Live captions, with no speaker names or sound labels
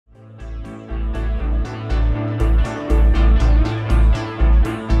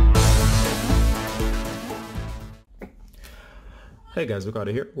Hey guys,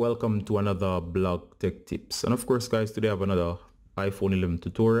 Ricardo here. Welcome to another blog tech tips. And of course guys, today I have another iPhone 11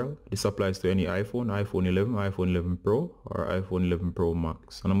 tutorial. This applies to any iPhone 11, iPhone 11 Pro or iPhone 11 Pro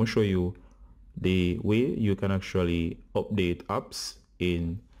Max. And I'm going to show you the way you can actually update apps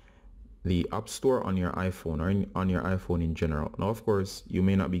in the App Store on your iPhone or on your iPhone in general. Now of course, you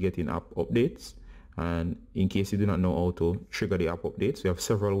may not be getting app updates. And in case you do not know how to trigger the app updates, we have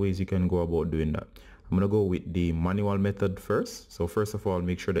several ways you can go about doing that. I'm going to go with the manual method first. So first of all,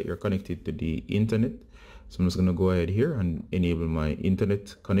 make sure that you're connected to the internet. So I'm just going to go ahead here and enable my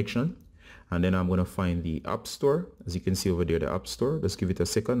internet connection. And then I'm going to find the App Store. As you can see over there, the App Store. Just give it a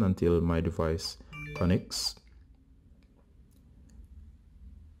second until my device connects.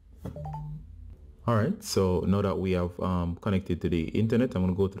 Alright, so now that we have connected to the internet, I'm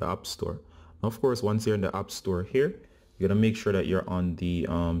going to go to the App Store. Now, of course, once you're in the App Store here, you're going to make sure that you're on the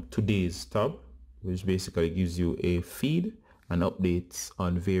Today's tab, which basically gives you a feed and updates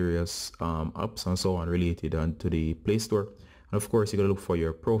on various apps and so on related to the Play Store. And of course, you're going to look for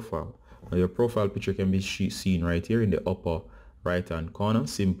your profile. Now, your profile picture can be seen right here in the upper right hand corner.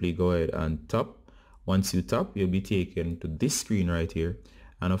 Simply go ahead and tap. Once you tap, you'll be taken to this screen right here.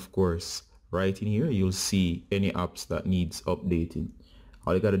 And of course, right in here, you'll see any apps that needs updating.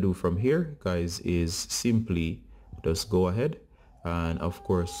 All you got to do from here, guys, is simply just go ahead and of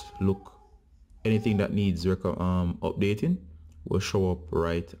course look. Anything that needs updating will show up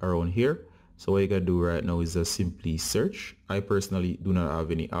right around here. So what you gotta do right now is just simply search. I personally do not have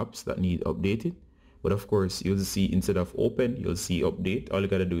any apps that need updated, but of course you'll see instead of open, you'll see update. All you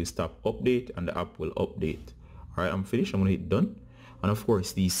gotta do is tap update and the app will update. All right, I'm finished. I'm gonna hit done. And of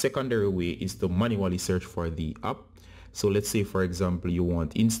course the secondary way is to manually search for the app. So let's say for example you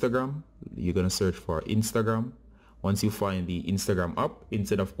want Instagram. You're gonna search for Instagram. Once you find the Instagram app,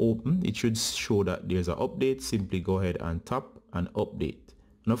 instead of open, it should show that there's an update. Simply go ahead and tap and update.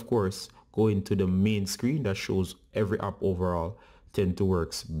 And of course, go into the main screen that shows every app overall tend to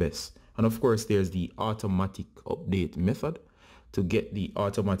works best. And of course, there's the automatic update method. To get the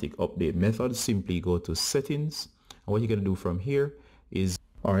automatic update method, simply go to settings. And what you're going to do from here is,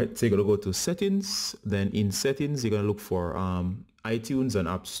 all right, so you're going to go to settings. Then in settings, you're going to look for iTunes and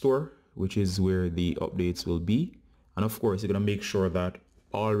App Store, which is where the updates will be. And of course, you're going to make sure that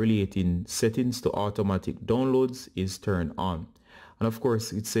all relating settings to automatic downloads is turned on. And of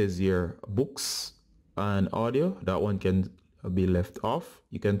course, it says here books and audio. That one can be left off.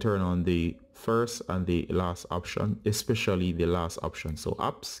 You can turn on the first and the last option, especially the last option. So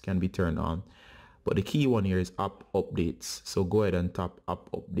apps can be turned on. But the key one here is app updates. So go ahead and tap app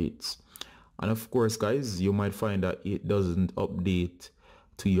updates. And of course, guys, you might find that it doesn't update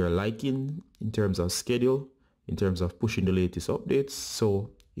to your liking in terms of schedule, in terms of pushing the latest updates.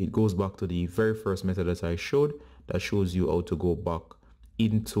 So it goes back to the very first method that I showed that shows you how to go back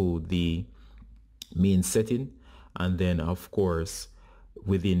into the main setting. And then of course,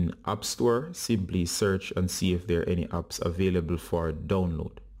 within App Store, simply search and see if there are any apps available for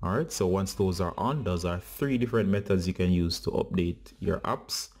download. All right. So once those are on, those are three different methods you can use to update your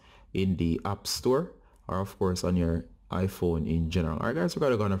apps in the App Store or of course on your iPhone in general. All right, guys, we're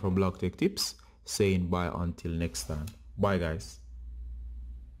going to go from Blog Tech Tips, saying bye until next time. Bye, guys.